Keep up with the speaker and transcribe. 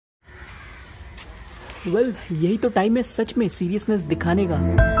यही तो टाइम है सच में सीरियसनेस दिखाने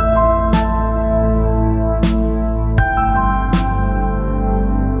का।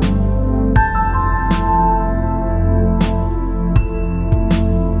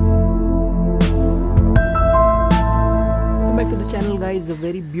 Channel guys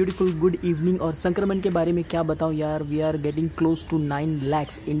very beautiful good evening. और संक्रमण के बारे में क्या बताऊं यार, we are getting close to 9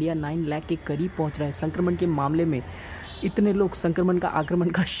 lakhs। India 9 lakh के करीब पहुंच रहा है संक्रमण के मामले में। इतने लोग संक्रमण का आक्रमण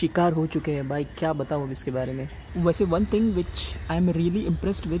का शिकार हो चुके हैं भाई, क्या बताऊं अब इसके बारे में। वैसे one thing which I am really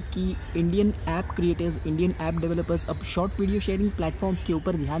impressed with कि Indian app creators, Indian app developers अब शॉर्ट वीडियो शेयरिंग प्लेटफॉर्म्स के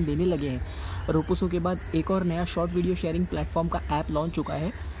ऊपर ध्यान देने लगे हैं। रोपोसो के बाद एक और नया शॉर्ट वीडियो शेयरिंग प्लेटफॉर्म का ऐप लॉन्च चुका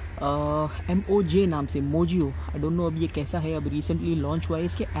है MOJ नाम से, मोजियो। आई डोंट नो अब ये कैसा है, अब रिसेंटली लॉन्च हुआ है,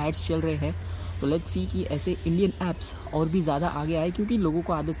 इसके एड्स चल रहे हैं। तो लेट्स सी कि ऐसे इंडियन ऐप्स और भी ज़्यादा आगे आए, क्योंकि लोगों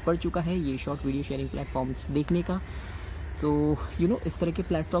को आदत पड़ चुका है ये शॉर्ट वीडियो शेयरिंग प्लेटफॉर्म्स देखने का। तो इस तरह के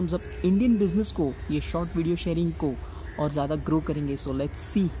प्लेटफॉर्म्स अब इंडियन बिजनेस को, ये शॉर्ट वीडियो शेयरिंग को और ज़्यादा ग्रो करेंगे। So let's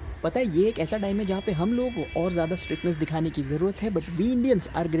see. पता है ये एक ऐसा टाइम है जहाँ पे हम लोगों को और ज़्यादा स्ट्रिक्टनेस दिखाने की ज़रूरत है, but we Indians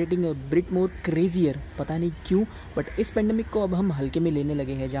are getting a bit more crazier. पता नहीं क्यों, बट इस पेंडेमिक को अब हम हल्के में लेने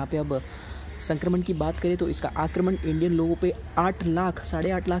लगे हैं। जहाँ पे अब संक्रमण की बात करें तो इसका आक्रमण इंडियन लोगों पे 8 लाख,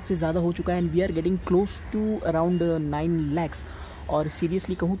 8.5 लाख से ज़्यादा हो चुका है, and we are getting close to around 9 lakhs। और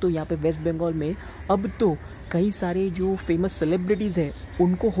सीरियसली कहूँ तो यहाँ पे वेस्ट बंगाल में अब तो कई सारे जो फेमस सेलिब्रिटीज़ हैं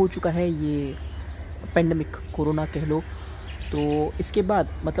उनको हो चुका है ये पेंडेमिक, कोरोना कह लो। तो इसके बाद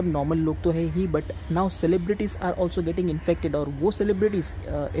मतलब नॉर्मल लोग तो है ही, but now celebrities are also getting infected. और वो सेलिब्रिटीज़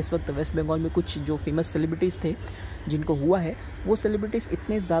इस वक्त वेस्ट बंगाल में कुछ जो फेमस सेलिब्रिटीज़ थे जिनको हुआ है, वो सेलिब्रिटीज़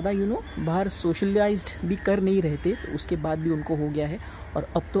इतने ज़्यादा बाहर सोशलाइज्ड भी कर नहीं रहे थे, तो उसके बाद भी उनको हो गया है। और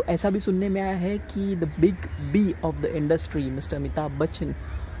अब तो ऐसा भी सुनने में आया है कि the big B of the industry mister Amitabh Bachchan,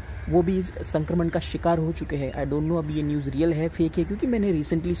 वो भी इस संक्रमण का शिकार हो चुके हैं। आई डोंट नो अब ये न्यूज़ रियल है फेक है, क्योंकि मैंने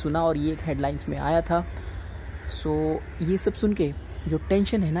रिसेंटली सुना और ये एक हेडलाइंस में आया था। सो ये सब सुन के जो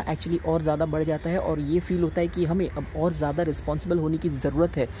टेंशन है ना एक्चुअली और ज़्यादा बढ़ जाता है, और ये फील होता है कि हमें अब और ज़्यादा रिस्पॉन्सिबल होने की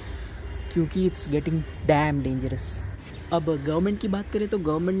ज़रूरत है, क्योंकि इट्स गेटिंग डैम डेंजरस। अब गवर्नमेंट की बात करें तो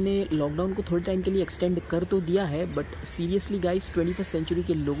गवर्नमेंट ने लॉकडाउन को थोड़े टाइम के लिए एक्सटेंड कर तो दिया है, but seriously guys 21st century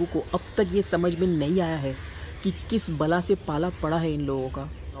के लोगों को अब तक ये समझ में नहीं आया है कि किस बला से पाला पड़ा है इन लोगों का।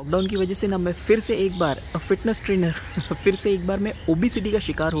 लॉकडाउन की वजह से ना मैं फिर से एक बार फिटनेस ट्रेनर फिर से एक बार मैं ओबेसिटी का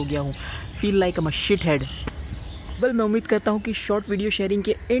शिकार हो गया हूँ। Feel like a shit head. मैं उम्मीद करता हूँ कि शॉर्ट वीडियो शेयरिंग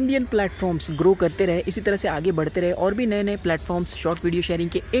के इंडियन प्लेटफॉर्म्स ग्रो करते रहे, इसी तरह से आगे बढ़ते रहे, और भी नए नए प्लेटफॉर्म्स शॉर्ट वीडियो शेयरिंग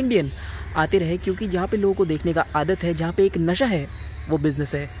के इंडियन आते रहे, क्योंकि जहाँ पे लोगों को देखने का आदत है, जहाँ पे एक नशा है, वो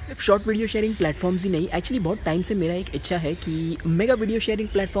बिजनेस है। सिर्फ शॉर्ट वीडियो शेयरिंग प्लेटफॉर्म्स ही नहीं, एक्चुअली बहुत टाइम से मेरा एक इच्छा है कि mega video sharing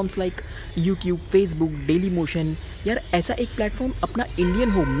platforms like YouTube, Facebook, daily motion, यार ऐसा एक प्लेटफॉर्म अपना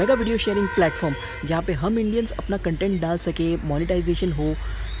इंडियन हो, मेगा वीडियो शेयरिंग प्लेटफॉर्म, जहाँ पे हम इंडियंस अपना कंटेंट डाल सके, मोनेटाइजेशन हो,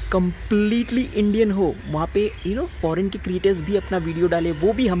 कम्प्लीटली इंडियन हो। वहाँ पे फॉरेन के क्रिएटर्स भी अपना वीडियो डाले,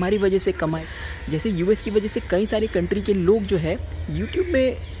 वो भी हमारी वजह से कमाए। जैसे यूएस की वजह से कई सारे कंट्री के लोग जो है यूट्यूब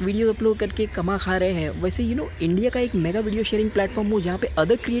में वीडियो अपलोड करके कमा खा रहे हैं, वैसे इंडिया का एक मेगा वीडियो शेयरिंग प्लेटफॉर्म हो, जहाँ पे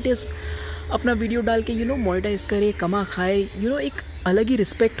अदर क्रिएटर्स अपना वीडियो डाल के मोनेटाइज करे, कमा खाए, एक अलग ही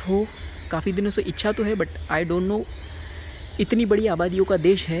रिस्पेक्ट हो। काफ़ी दिनों से इच्छा तो है, बट आई डोंट नो, इतनी बड़ी आबादियों का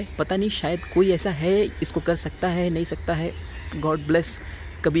देश है, पता नहीं शायद कोई ऐसा है इसको कर सकता है, नहीं सकता है, गॉड ब्लेस,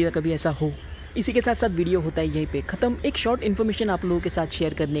 कभी ना कभी ऐसा हो। इसी के साथ साथ वीडियो होता है यहीं पे ख़त्म। एक शॉर्ट इन्फॉर्मेशन आप लोगों के साथ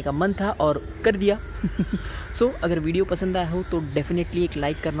शेयर करने का मन था और कर दिया। सो अगर वीडियो पसंद आया हो तो डेफिनेटली एक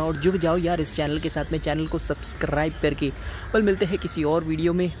लाइक करना और जुड़ जाओ यार इस चैनल के साथ में, चैनल को सब्सक्राइब करके। कल मिलते हैं किसी और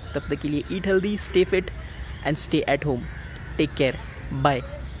वीडियो में, तब तक के लिए eat healthy, stay fit and stay at home. Take care, bye.